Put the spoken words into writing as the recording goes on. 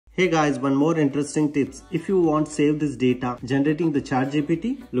Hey guys, one more interesting tips. If you want to save this data generating the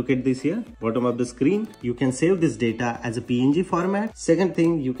ChatGPT, look at this here, bottom of the screen. You can save this data as a PNG format. Second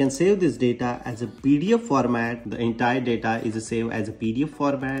thing, you can save this data as a PDF format. The entire data is saved as a PDF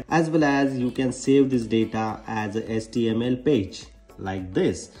format, as well as you can save this data as a HTML page like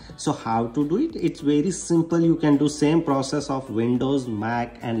this. So how to do it? It's very simple. You can do same process of Windows,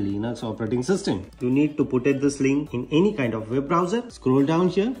 Mac and Linux operating system. You need to put this link in any kind of web browser. Scroll down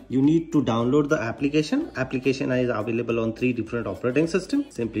here. You need to download the application. Application is available on 3 different operating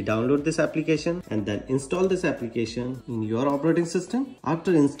systems. Simply download this application and then install this application in your operating system.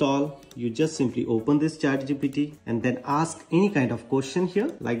 After install, you just simply open this ChatGPT and then ask any kind of question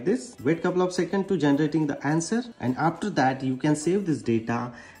here like this. Wait couple of seconds to generating the answer, and after that you can save this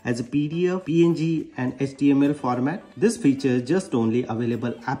data as a PDF, PNG and HTML format. This feature just only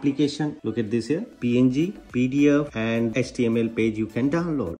available application. Look at this here, PNG, PDF and HTML page you can download.